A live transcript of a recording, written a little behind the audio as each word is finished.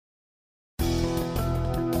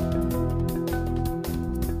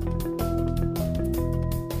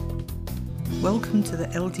Welcome to the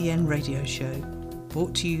LDN Radio Show,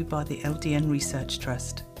 brought to you by the LDN Research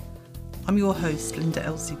Trust. I'm your host, Linda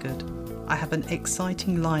Elsegood. I have an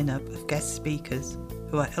exciting lineup of guest speakers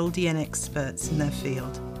who are LDN experts in their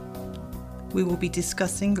field. We will be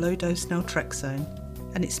discussing low dose naltrexone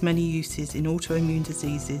and its many uses in autoimmune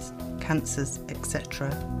diseases, cancers,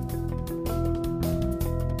 etc.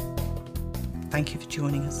 Thank you for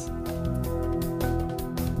joining us.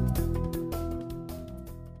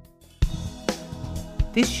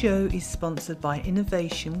 This show is sponsored by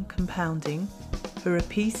Innovation Compounding, who are a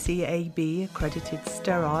PCAB accredited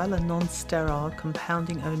sterile and non-sterile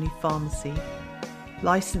compounding only pharmacy,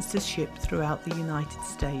 licensed to ship throughout the United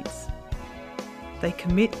States. They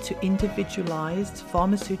commit to individualized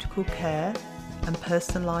pharmaceutical care and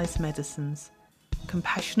personalized medicines,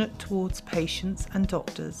 compassionate towards patients and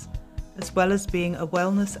doctors, as well as being a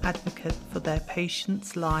wellness advocate for their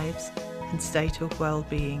patients' lives and state of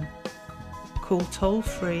well-being. Call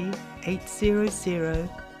toll-free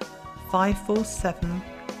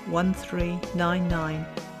 800-547-1399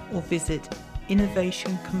 or visit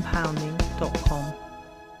innovationcompounding.com.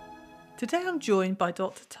 Today I'm joined by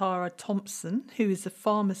Dr. Tara Thompson, who is a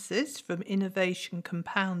pharmacist from Innovation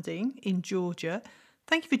Compounding in Georgia.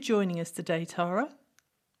 Thank you for joining us today, Tara.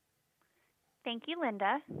 Thank you,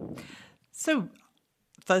 Linda. So,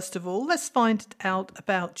 first of all, let's find out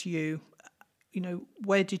about you. You know,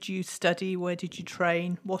 where did you study? Where did you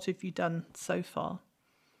train? What have you done so far?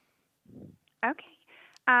 Okay.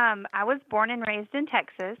 I was born and raised in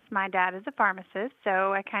Texas. My dad is a pharmacist,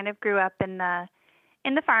 so I kind of grew up in the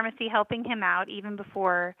pharmacy, helping him out even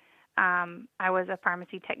before I was a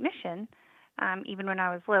pharmacy technician. Even when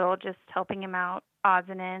I was little, just helping him out, odds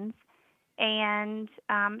and ends. And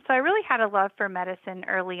so I really had a love for medicine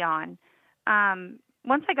early on.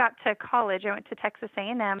 Once I got to college, I went to Texas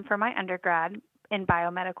A&M for my undergrad in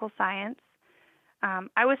biomedical science.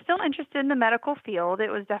 I was still interested in the medical field. It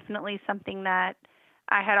was definitely something that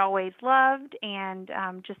I had always loved, and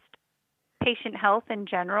just patient health in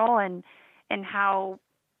general, and how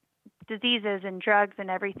diseases and drugs and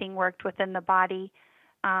everything worked within the body.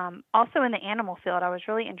 Also in the animal field, I was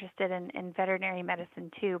really interested in veterinary medicine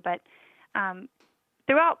too. But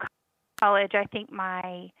throughout college, I think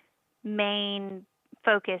my main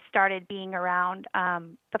focus started being around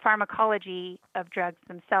the pharmacology of drugs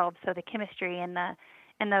themselves, so the chemistry and the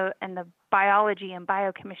biology and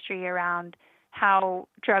biochemistry around how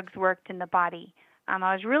drugs worked in the body. I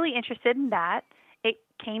was really interested in that. It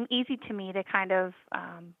came easy to me to kind of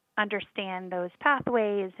understand those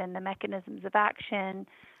pathways and the mechanisms of action.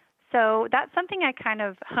 So that's something I kind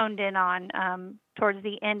of honed in on towards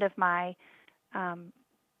the end of my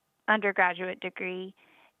undergraduate degree.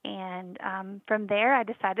 And from there, I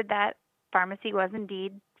decided that pharmacy was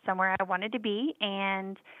indeed somewhere I wanted to be,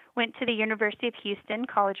 and went to the University of Houston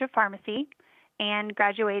College of Pharmacy and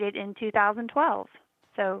graduated in 2012.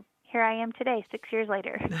 So here I am today, 6 years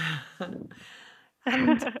later.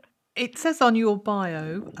 And it says on your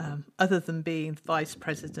bio, other than being Vice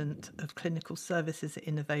President of Clinical Services at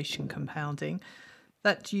Innovation Compounding,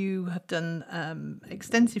 that you have done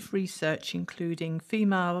extensive research including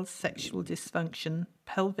female sexual dysfunction,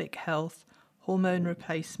 pelvic health, hormone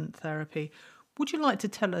replacement therapy. Would you like to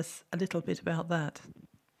tell us a little bit about that?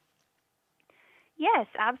 Yes,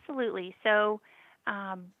 absolutely. So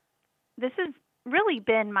this has really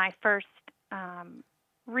been my first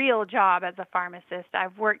real job as a pharmacist.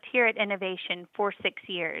 I've worked here at Innovation for 6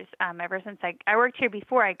 years, ever since I worked here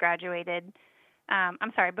before I graduated.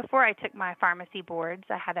 Before I took my pharmacy boards.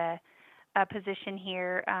 I had a position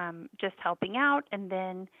here just helping out, and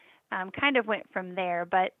then kind of went from there.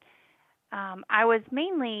 But I was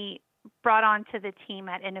mainly brought onto the team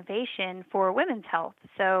at Innovation for women's health.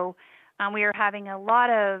 So we were having a lot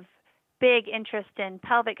of big interest in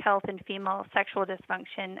pelvic health and female sexual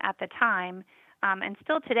dysfunction at the time, and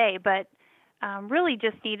still today, but really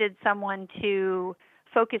just needed someone to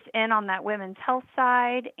focus in on that women's health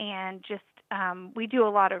side, and just we do a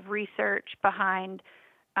lot of research behind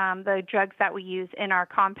the drugs that we use in our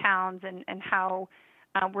compounds, and how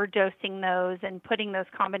we're dosing those and putting those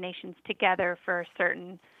combinations together for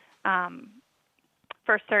certain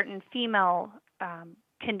female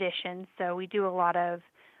conditions. So we do a lot of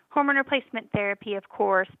hormone replacement therapy, of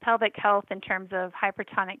course, pelvic health in terms of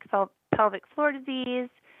hypertonic pelvic floor disease,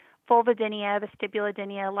 vulvodynia,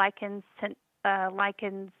 vestibulodynia, lichens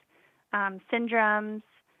syndromes.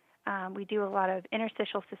 We do a lot of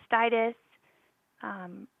interstitial cystitis,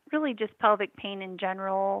 really just pelvic pain in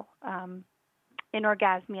general,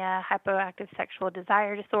 anorgasmia, hypoactive sexual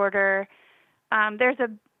desire disorder. There's a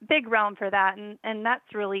big realm for that, and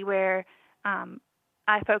that's really where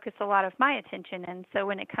I focus a lot of my attention. And so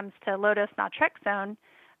when it comes to low dose naltrexone,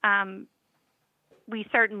 we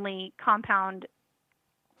certainly compound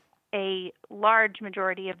a large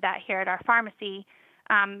majority of that here at our pharmacy.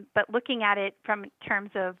 But looking at it from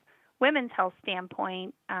terms of women's health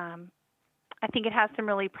standpoint, I think it has some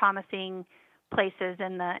really promising places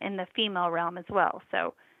in the female realm as well.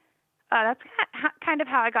 So that's kind of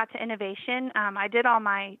how I got to innovation. I did all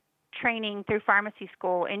my training through pharmacy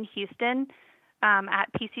school in Houston at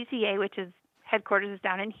PCCA, which is headquarters is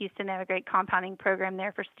down in Houston. They have a great compounding program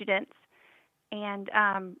there for students. And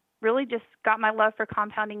really just got my love for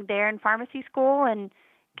compounding there in pharmacy school and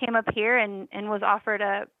came up here and was offered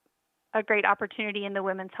a great opportunity in the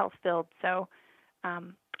women's health field. So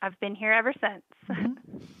I've been here ever since.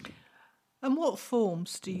 Mm-hmm. And what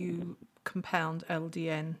forms do you compound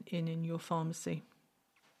LDN in your pharmacy?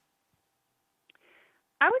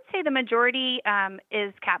 I would say the majority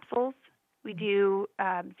is capsules. We do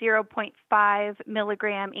 0.5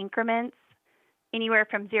 milligram increments, anywhere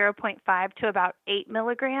from 0.5 to about 8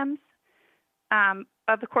 milligrams.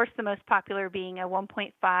 Of course, the most popular being a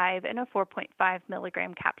 1.5 and a 4.5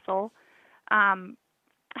 milligram capsule.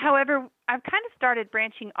 However, I've kind of started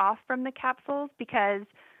branching off from the capsules because,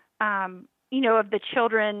 of the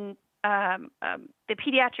children, the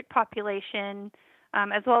pediatric population,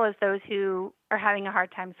 as well as those who are having a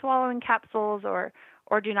hard time swallowing capsules or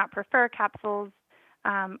do not prefer capsules.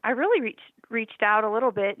 I really reached out a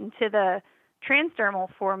little bit into the transdermal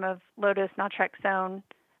form of low-dose naltrexone,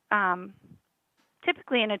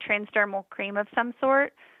 typically in a transdermal cream of some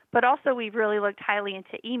sort, but also we've really looked highly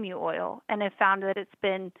into emu oil and have found that it's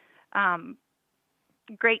been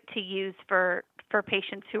great to use for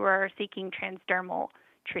patients who are seeking transdermal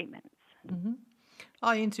treatments. Mm-hmm.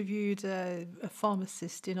 I interviewed a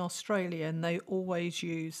pharmacist in Australia, and they always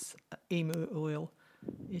use emu oil.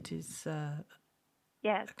 It is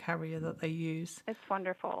yes, a carrier that they use. It's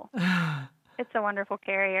wonderful. It's a wonderful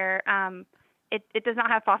carrier. It does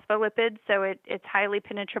not have phospholipids, so it's highly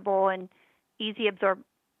penetrable and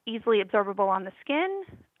easily absorbable on the skin.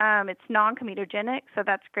 It's non-comedogenic, so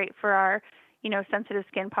that's great for our sensitive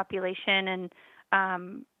skin population, and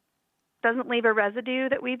doesn't leave a residue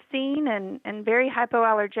that we've seen, and very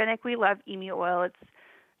hypoallergenic. We love emu oil. It's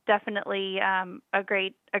definitely a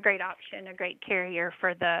great option, a great carrier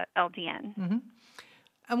for the LDN. Mm-hmm.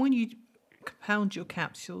 And when you compound your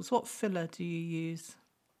capsules, what filler do you use?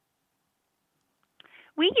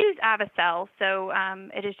 We use Avicel, so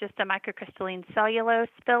it is just a microcrystalline cellulose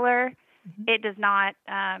filler. Mm-hmm. It does not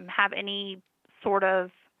have any sort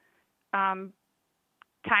of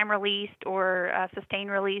time-released or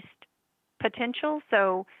sustained-released potential,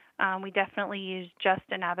 so we definitely use just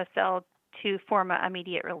an Avicel to form an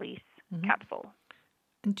immediate release mm-hmm. capsule.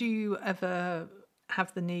 And do you ever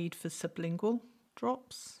have the need for sublingual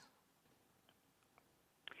drops?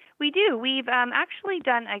 We do. We've actually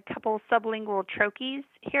done a couple sublingual troches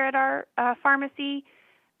here at our pharmacy.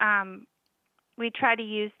 We try to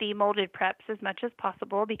use the molded preps as much as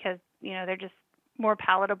possible because, they're just more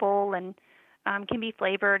palatable and can be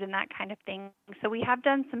flavored and that kind of thing. So we have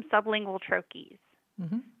done some sublingual troches.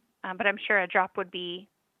 Mm-hmm. But I'm sure a drop would be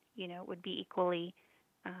equally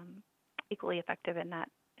effective in that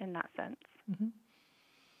sense. Mm-hmm.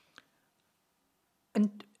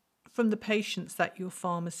 And from the patients that your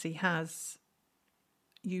pharmacy has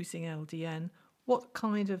using LDN, what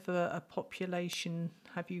kind of a population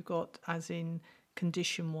have you got, as in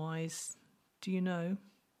condition-wise? Do you know?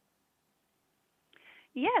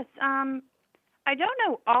 Yes. I don't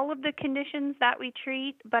know all of the conditions that we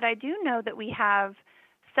treat, but I do know that we have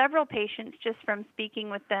several patients, just from speaking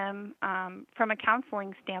with them from a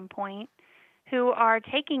counseling standpoint, who are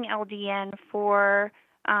taking LDN for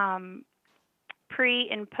pre-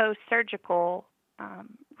 and post-surgical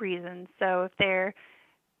reasons. So if they're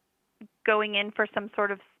going in for some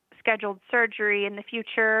sort of scheduled surgery in the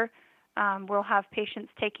future, we'll have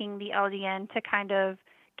patients taking the LDN to kind of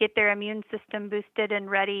get their immune system boosted and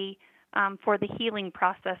ready for the healing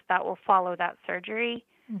process that will follow that surgery.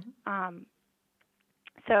 Mm-hmm.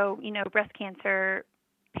 So, breast cancer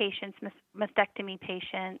patients, mastectomy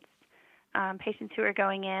patients, patients who are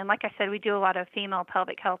going in. Like I said, we do a lot of female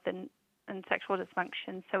pelvic health and sexual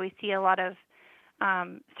dysfunction. So we see a lot of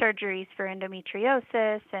surgeries for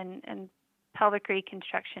endometriosis and pelvic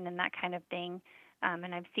reconstruction and that kind of thing.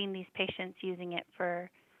 And I've seen these patients using it for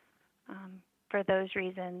those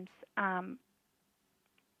reasons.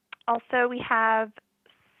 Also, we have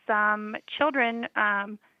some children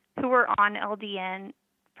who are on LDN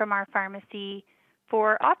from our pharmacy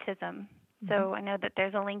for autism. Mm-hmm. So I know that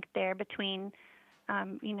there's a link there between,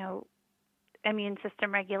 immune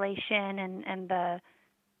system regulation and the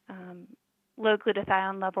low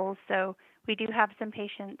glutathione levels. So we do have some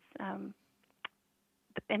patients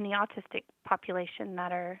in the autistic population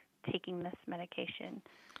that are taking this medication.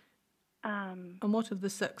 And what have the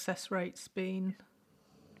success rates been?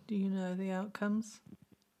 Do you know the outcomes?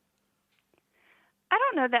 I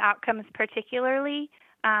don't know the outcomes particularly.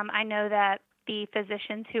 I know that the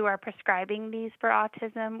physicians who are prescribing these for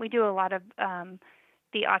autism, we do a lot of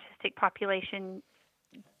the autistic population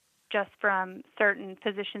just from certain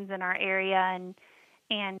physicians in our area,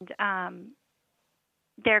 and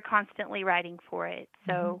they're constantly writing for it.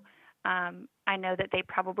 So I know that they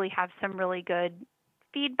probably have some really good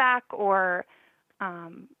feedback or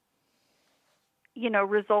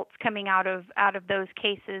results coming out of those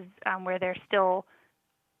cases where they're still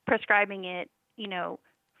prescribing it,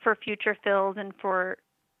 for future fills and for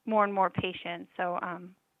more and more patients. So I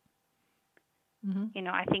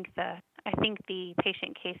think the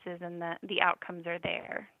patient cases and the outcomes are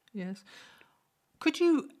there. Yes. Could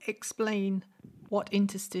you explain what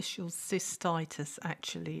interstitial cystitis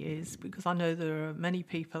actually is? Because I know there are many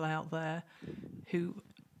people out there who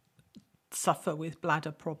suffer with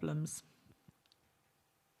bladder problems.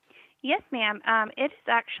 Yes, ma'am. It is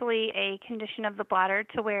actually a condition of the bladder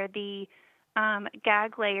to where the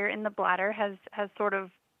gag layer in the bladder has sort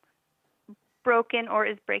of broken or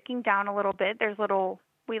is breaking down a little bit. There's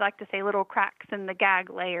we like to say little cracks in the gag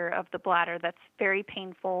layer of the bladder. That's very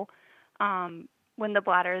painful when the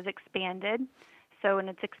bladder is expanded. So when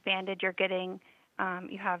it's expanded, you're getting,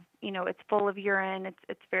 it's full of urine.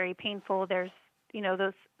 It's very painful. There's,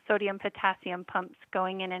 those sodium potassium pumps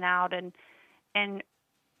going in and out, and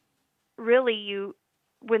really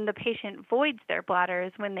when the patient voids their bladder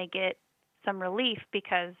is when they get some relief,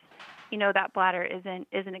 because that bladder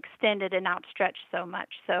isn't extended and outstretched so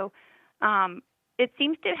much. So it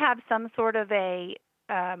seems to have some sort of a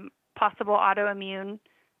possible autoimmune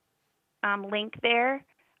link there.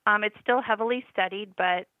 It's still heavily studied,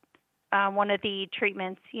 but one of the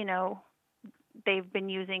treatments, they've been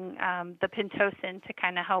using the Pitocin to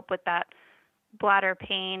kind of help with that bladder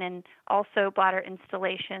pain, and also bladder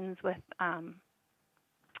installations with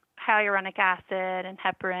hyaluronic acid and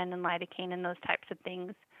heparin and lidocaine and those types of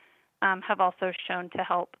things have also shown to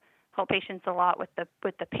help patients a lot with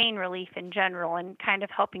the pain relief in general, and kind of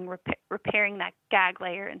helping repairing that gag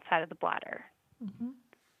layer inside of the bladder. Mm-hmm.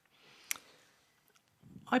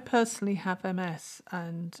 I personally have MS,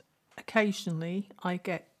 and occasionally I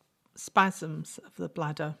get spasms of the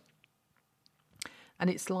bladder. And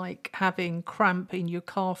it's like having cramp in your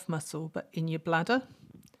calf muscle, but in your bladder.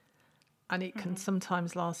 And it can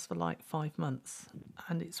sometimes last for like 5 months.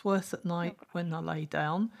 And it's worse at night when I lay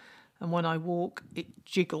down. And when I walk, it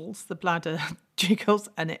jiggles, the bladder jiggles,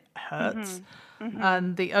 and it hurts.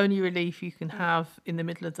 And the only relief you can have in the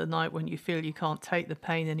middle of the night when you feel you can't take the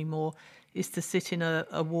pain anymore is to sit in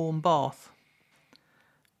a warm bath.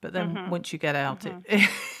 But then once you get out,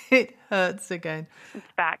 it hurts again.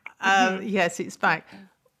 It's back. Yes, it's back.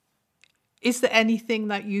 Is there anything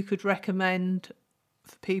that you could recommend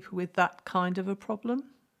for people with that kind of a problem?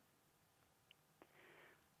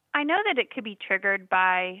 I know that it could be triggered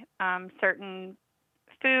by certain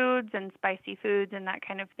foods and spicy foods and that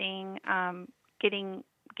kind of thing, getting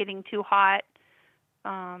too hot.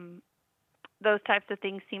 Those types of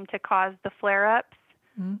things seem to cause the flare-ups.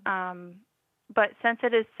 But since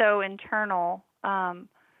it is so internal,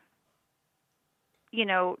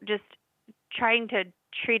 just trying to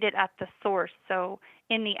treat it at the source. So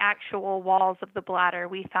in the actual walls of the bladder,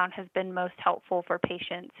 we found has been most helpful for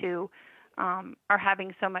patients who are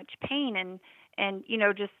having so much pain and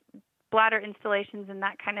just bladder installations and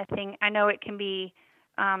that kind of thing. I know it can be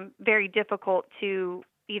very difficult to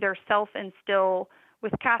either self-instill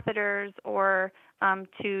with catheters or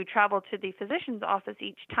to travel to the physician's office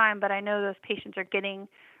each time, but I know those patients are getting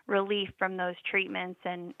relief from those treatments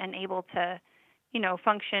and able to,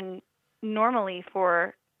 function normally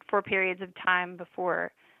for periods of time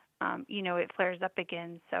before, it flares up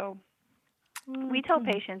again. So we tell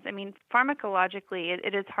patients, pharmacologically,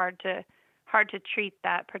 it is hard to treat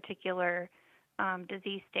that particular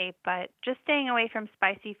disease state, but just staying away from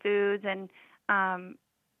spicy foods and,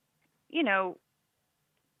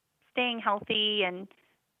 staying healthy. And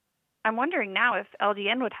I'm wondering now if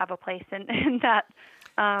LDN would have a place in that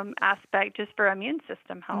aspect, just for immune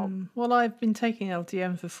system health. Well, I've been taking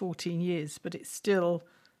LDN for 14 years, but it still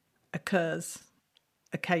occurs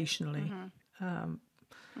occasionally. And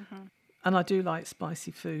I do like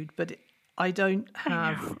spicy food, but I don't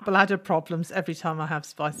have bladder problems every time I have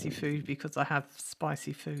spicy food, because I have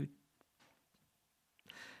spicy food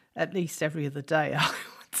at least every other day, I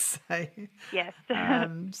would say. Yes.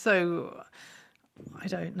 So I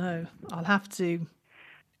don't know. I'll have to,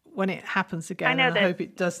 when it happens again, know and I that. hope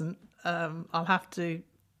it doesn't, I'll have to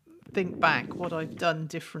think back what I've done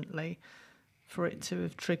differently for it to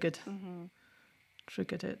have triggered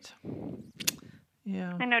it.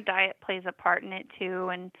 Yeah. I know diet plays a part in it too,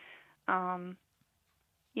 and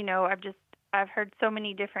I've heard so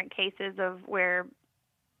many different cases of where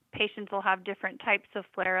patients will have different types of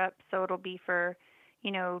flare-ups, so it'll be for,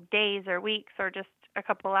 days or weeks or just a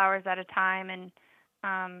couple hours at a time, and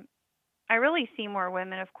I really see more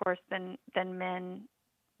women, of course, than men,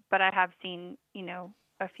 but I have seen,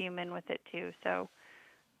 a few men with it too. So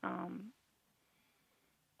I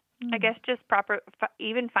guess just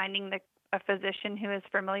even finding a physician who is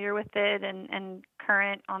familiar with it and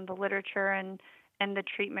current on the literature and the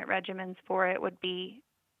treatment regimens for it would be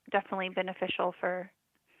definitely beneficial for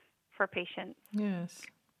patients. Yes,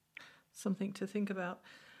 something to think about.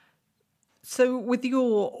 So with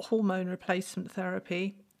your hormone replacement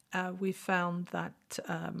therapy, we've found that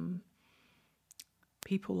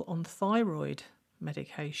people on thyroid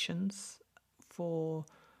medications for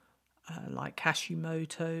like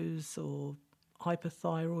Hashimoto's or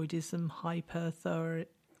hyperthyroidism,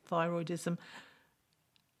 hyperthyroidism,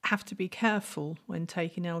 have to be careful when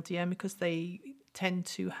taking LDN because they tend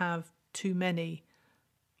to have too many,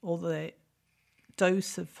 or the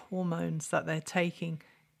dose of hormones that they're taking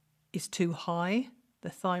is too high. The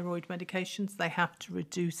thyroid medications, they have to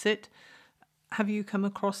reduce it. Have you come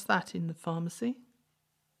across that in the pharmacy?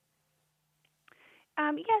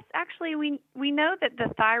 Yes, actually, we know that the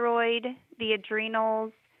thyroid, the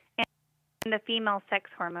adrenals, and the female sex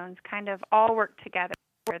hormones kind of all work together.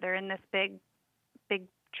 They're in this big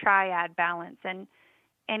triad balance, and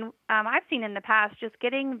I've seen in the past just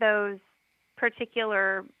getting those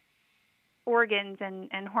particular organs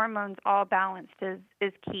and hormones all balanced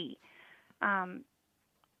is key. I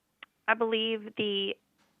believe the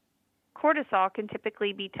cortisol can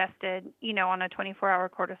typically be tested, on a 24-hour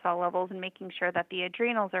cortisol levels, and making sure that the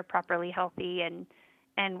adrenals are properly healthy and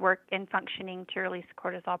work and functioning to release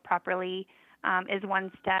cortisol properly is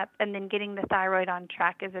one step, and then getting the thyroid on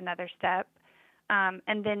track is another step.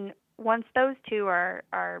 And then once those two are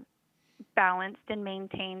balanced and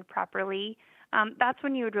maintained properly, that's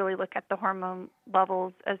when you would really look at the hormone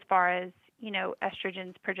levels as far as,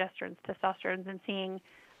 estrogens, progesterones, testosterones, and seeing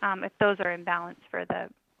if those are in balance for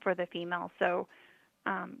the female. So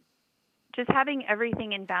just having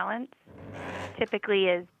everything in balance typically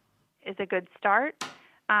is a good start.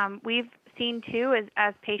 We've seen too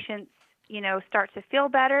as patients, start to feel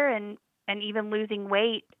better and even losing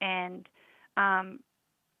weight and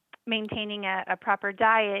maintaining a proper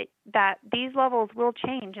diet, that these levels will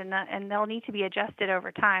change and they'll need to be adjusted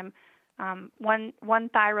over time. One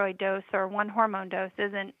thyroid dose or one hormone dose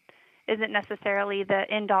isn't necessarily the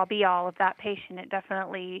end-all be-all of that patient. It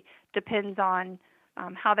definitely depends on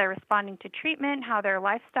how they're responding to treatment, how their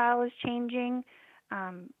lifestyle is changing,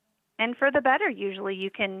 and for the better. Usually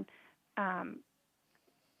you can,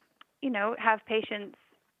 have patients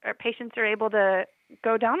are able to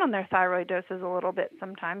go down on their thyroid doses a little bit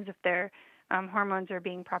sometimes if their hormones are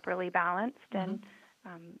being properly balanced and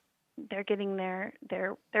they're getting their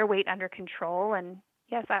weight under control. And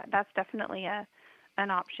yes, that's definitely an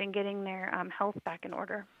option, getting their health back in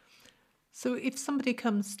order. So if somebody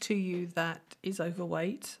comes to you that is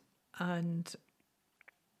overweight, and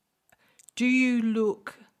do you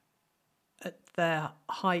look at their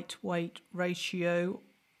height-weight ratio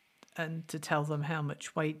and to tell them how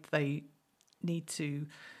much weight they need to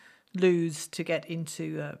lose to get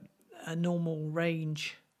into a normal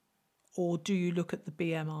range, or do you look at the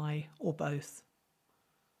BMI, or both?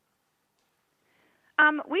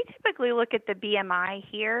 We typically look at the BMI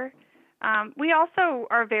here. We also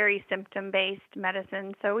are very symptom-based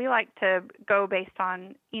medicine, so we like to go based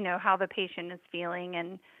on, how the patient is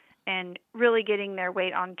feeling and really getting their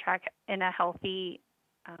weight on track in a healthy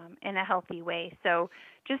way. So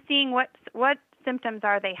just seeing what symptoms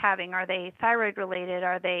are they having? Are they thyroid related?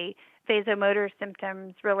 Are they vasomotor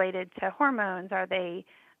symptoms related to hormones? Are they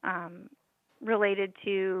related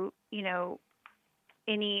to,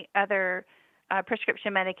 any other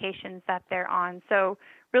prescription medications that they're on? So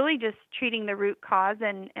really just treating the root cause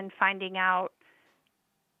and finding out,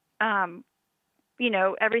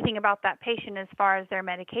 everything about that patient as far as their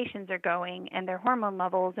medications are going and their hormone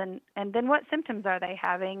levels, and then what symptoms are they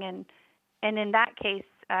having? And in that case,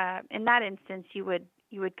 in that instance, you would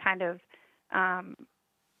kind of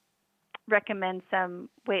recommend some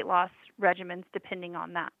weight loss regimens depending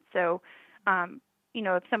on that. So,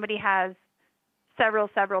 if somebody has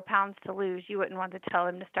several pounds to lose, you wouldn't want to tell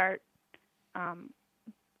them to start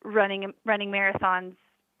running marathons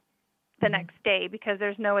the next day, because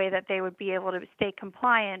there's no way that they would be able to stay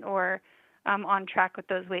compliant or on track with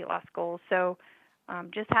those weight loss goals. So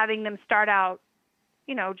just having them start out,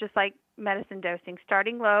 just like medicine dosing,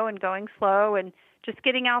 starting low and going slow, and just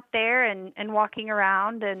getting out there and walking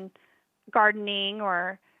around and gardening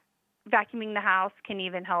or vacuuming the house can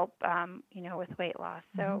even help, with weight loss.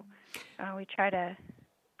 So we try to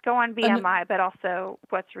go on BMI, but also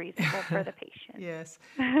what's reasonable for the patient. Yes.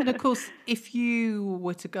 And of course, if you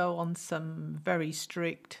were to go on some very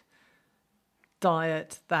strict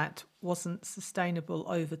diet that wasn't sustainable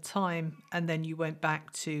over time, and then you went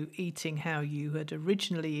back to eating how you had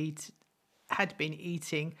originally had been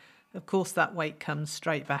eating, of course that weight comes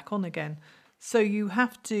straight back on again. So you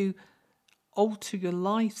have to alter your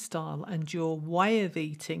lifestyle and your way of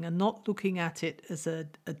eating, and not looking at it as a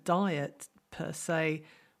diet per se,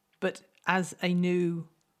 but as a new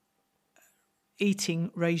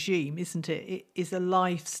eating regime, isn't it? It is a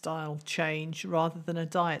lifestyle change rather than a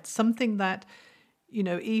diet. Something that,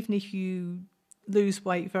 even if you lose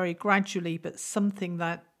weight very gradually, but something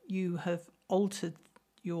that you have altered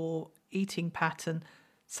your eating pattern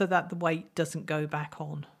so that the weight doesn't go back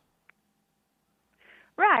on.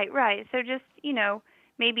 Right. So just,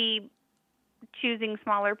 maybe choosing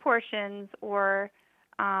smaller portions, or,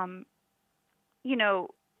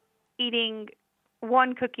 eating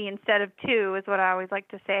one cookie instead of two is what I always like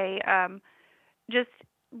to say. Just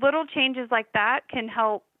little changes like that can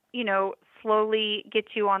help, slowly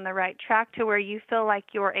get you on the right track to where you feel like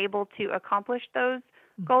you're able to accomplish those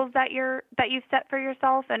goals that you've set for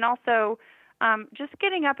yourself. And also just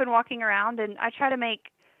getting up and walking around. And I try to make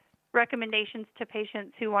recommendations to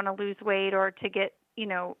patients who want to lose weight or to get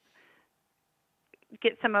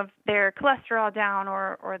some of their cholesterol down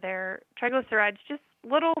or their triglycerides, just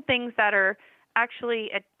little things that are actually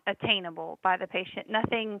attainable by the patient.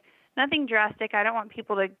 Nothing drastic. I don't want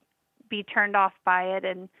people to be turned off by it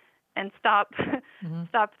and stop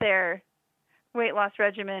their weight loss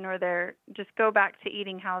regimen, or just go back to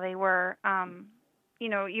eating how they were.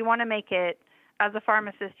 You want to make it, as a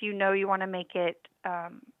pharmacist, you want to make it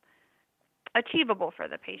achievable for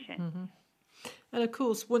the patient. Mm-hmm. And of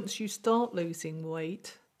course, once you start losing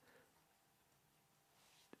weight,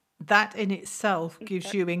 that in itself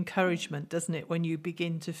gives you encouragement, doesn't it, when you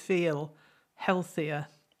begin to feel healthier?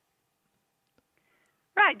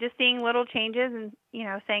 Right, just seeing little changes and,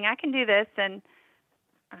 saying, I can do this, and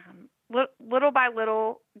little by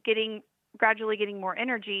little gradually getting more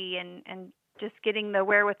energy and just getting the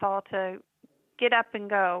wherewithal to get up and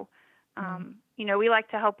go. We like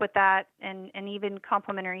to help with that, and even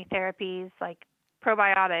complementary therapies like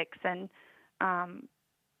probiotics and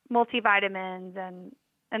multivitamins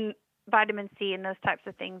and vitamin C and those types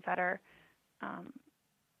of things that are,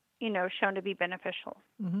 shown to be beneficial.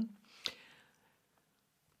 Mm-hmm.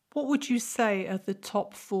 What would you say are the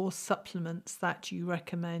top 4 supplements that you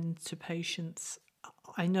recommend to patients?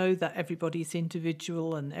 I know that everybody's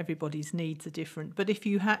individual and everybody's needs are different, but if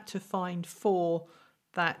you had to find 4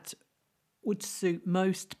 that would suit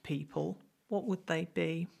most people, what would they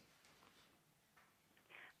be?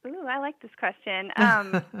 Ooh, I like this question.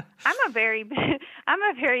 I'm a very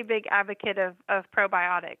big advocate of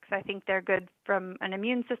probiotics. I think they're good from an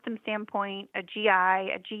immune system standpoint, a GI,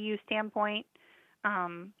 a GU standpoint,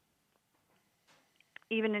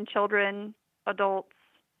 even in children, adults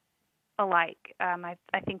alike. I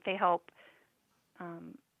think they help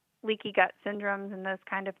leaky gut syndromes and those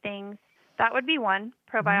kind of things. That would be one,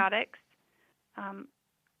 probiotics.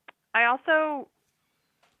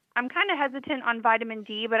 I'm kind of hesitant on vitamin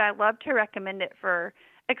D, but I love to recommend it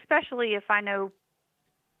especially if I know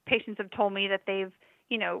patients have told me that they've,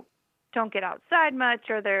 don't get outside much,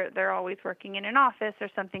 or they're always working in an office or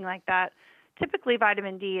something like that. Typically,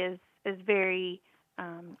 vitamin D is very,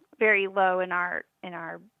 very low in our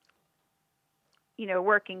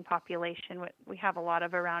working population. We have a lot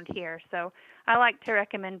of around here, so I like to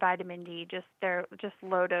recommend vitamin D, just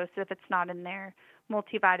low dose if it's not in their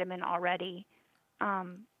multivitamin already.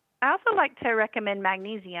 I also like to recommend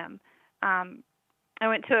magnesium. I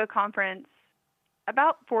went to a conference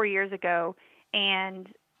about 4 years ago and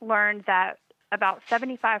learned that about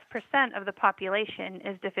 75% of the population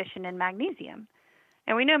is deficient in magnesium.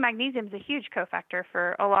 And we know magnesium is a huge cofactor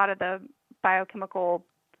for a lot of the biochemical,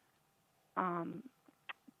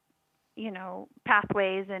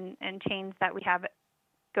 pathways and chains that we have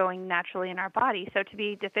going naturally in our body. So to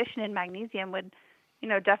be deficient in magnesium would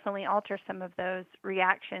definitely alter some of those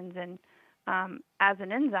reactions and as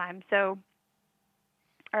an enzyme, or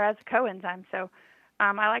as a coenzyme. So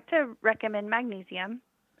I like to recommend magnesium,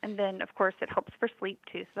 and then of course it helps for sleep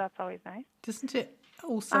too. So that's always nice. Doesn't it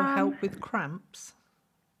also help with cramps?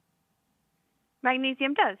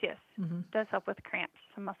 Magnesium does, yes. Mm-hmm. Does help with cramps,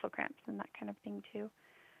 some muscle cramps and that kind of thing too.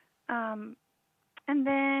 And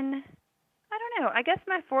then, I don't know, I guess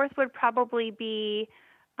my fourth would probably be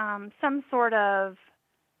some sort of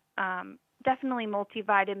definitely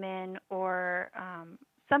multivitamin or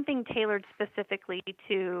something tailored specifically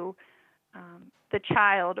to the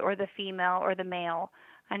child or the female or the male.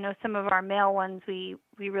 I know some of our male ones we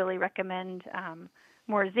really recommend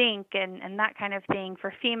more zinc and that kind of thing.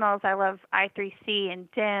 For females, I love I3C and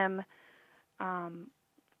DIM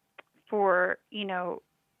for,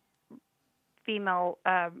 female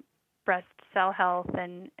breast cell health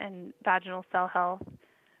and vaginal cell health.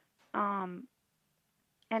 And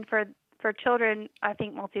for children, I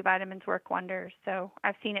think multivitamins work wonders. So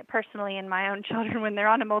I've seen it personally in my own children. When they're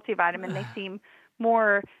on a multivitamin, they seem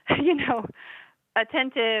more,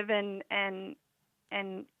 attentive and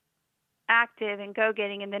active and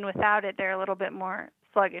go-getting, and then without it, they're a little bit more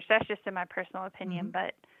sluggish. That's just in my personal opinion,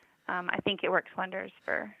 but I think it works wonders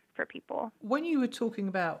for people. When you were talking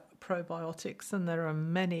about probiotics, and there are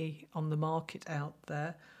many on the market out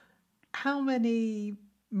there, how many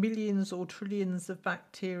millions or trillions of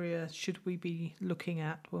bacteria should we be looking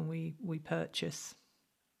at when we purchase?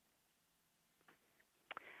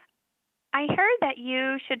 I heard that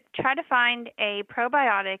you should try to find a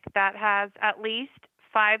probiotic that has at least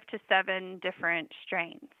 5 to 7 different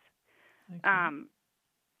strains. Okay.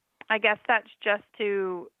 I guess that's just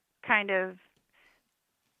to kind of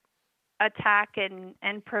attack and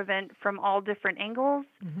prevent from all different angles,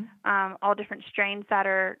 all different strains that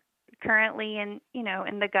are currently in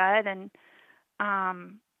the gut. And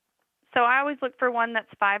so I always look for one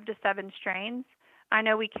that's 5 to 7 strains. I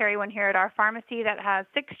know we carry one here at our pharmacy that has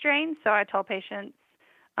 6 strains, so I tell patients,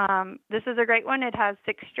 this is a great one. It has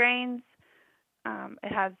 6 strains.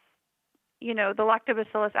 It has, the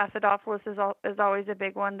Lactobacillus acidophilus is always a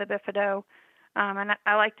big one, the Bifido, and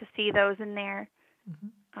I like to see those in there.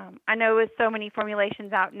 I know with so many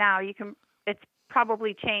formulations out now, it's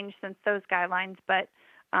probably changed since those guidelines, but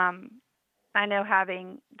I know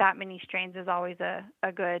having that many strains is always a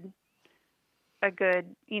good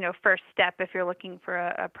first step if you're looking for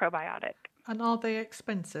a probiotic. And are they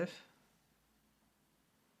expensive?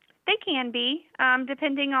 They can be,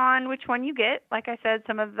 depending on which one you get. Like I said,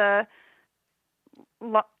 some of the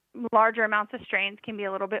larger amounts of strains can be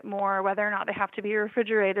a little bit more, whether or not they have to be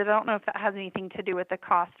refrigerated. I don't know if that has anything to do with the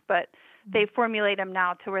cost, but they formulate them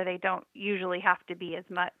now to where they don't usually have to be as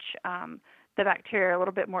much. The bacteria are a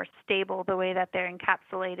little bit more stable the way that they're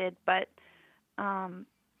encapsulated, but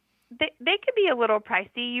they could be a little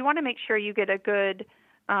pricey. You want to make sure you get a good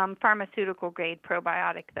pharmaceutical grade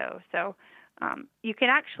probiotic, though. So you can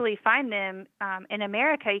actually find them in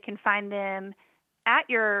America. You can find them at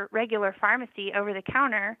your regular pharmacy over the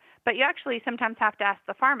counter, but you actually sometimes have to ask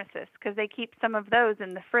the pharmacist because they keep some of those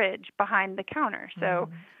in the fridge behind the counter. So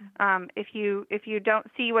if you don't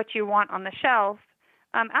see what you want on the shelf,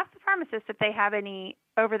 ask the pharmacist if they have any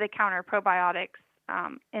over-the-counter probiotics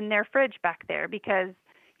in their fridge back there, because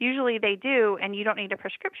usually they do, and you don't need a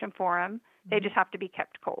prescription for them. They just have to be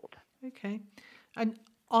kept cold. Okay. And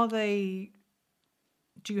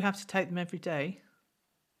do you have to take them every day?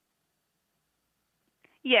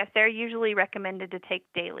 Yes, they're usually recommended to take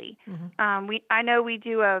daily. I know we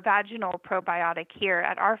do a vaginal probiotic here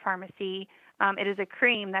at our pharmacy. It is a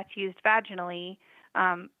cream that's used vaginally.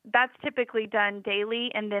 That's typically done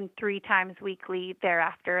daily and then 3 times weekly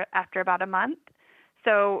thereafter, after about a month.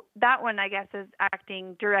 So that one, I guess, is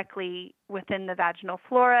acting directly within the vaginal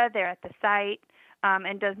flora there at the site,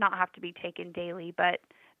 and does not have to be taken daily. But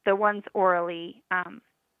the ones orally,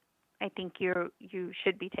 I think you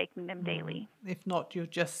should be taking them daily. If not, you're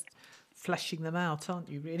just fleshing them out, aren't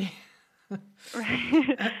you, really?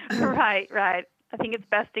 Right. I think it's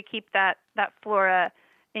best to keep that flora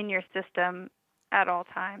in your system at all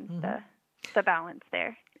times, the balance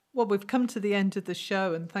there. Well, we've come to the end of the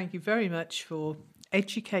show, and thank you very much for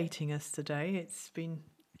educating us today. It's been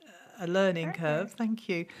a learning curve. Thank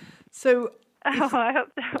you. So, I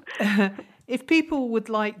hope so. If people would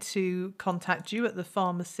like to contact you at the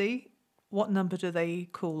pharmacy, what number do they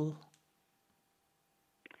call?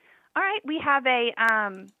 All right. We have a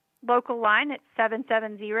local line. It's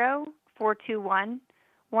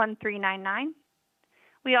 770-421-1399.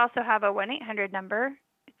 We also have a 1-800 number.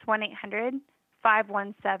 It's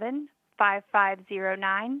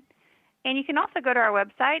 1-800-517-5509. And you can also go to our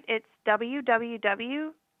website. It's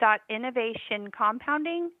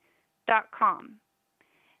www.innovationcompounding.com.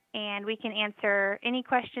 And we can answer any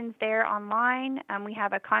questions there online. We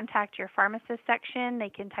have a contact your pharmacist section. They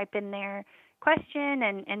can type in their question,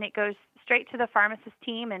 and it goes straight to the pharmacist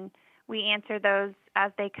team, and we answer those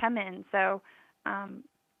as they come in. So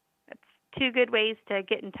it's two good ways to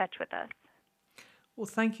get in touch with us. Well,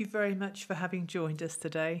 thank you very much for having joined us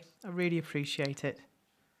today. I really appreciate it.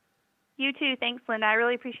 You too. Thanks, Linda. I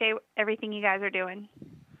really appreciate everything you guys are doing.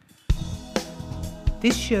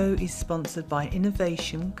 This show is sponsored by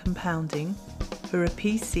Innovation Compounding, who are a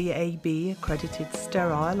PCAB accredited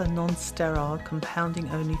sterile and non-sterile compounding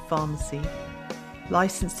only pharmacy,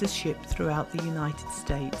 licensed to ship throughout the United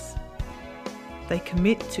States. They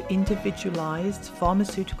commit to individualized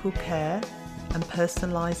pharmaceutical care and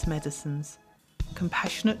personalized medicines,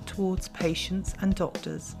 compassionate towards patients and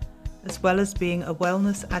doctors, as well as being a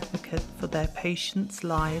wellness advocate for their patients'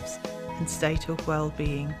 lives and state of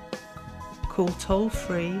well-being. Call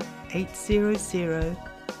toll-free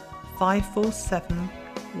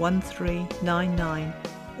 800-547-1399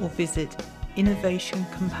 or visit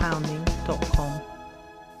innovationcompounding.com.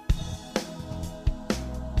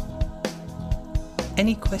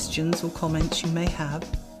 Any questions or comments you may have,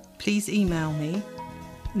 please email me,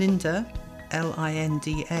 Linda,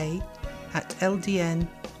 Linda, at ldnrt.org.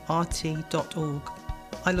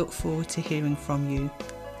 I look forward to hearing from you.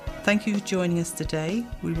 Thank you for joining us today.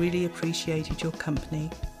 We really appreciated your company.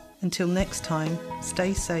 Until next time,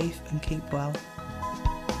 stay safe and keep well.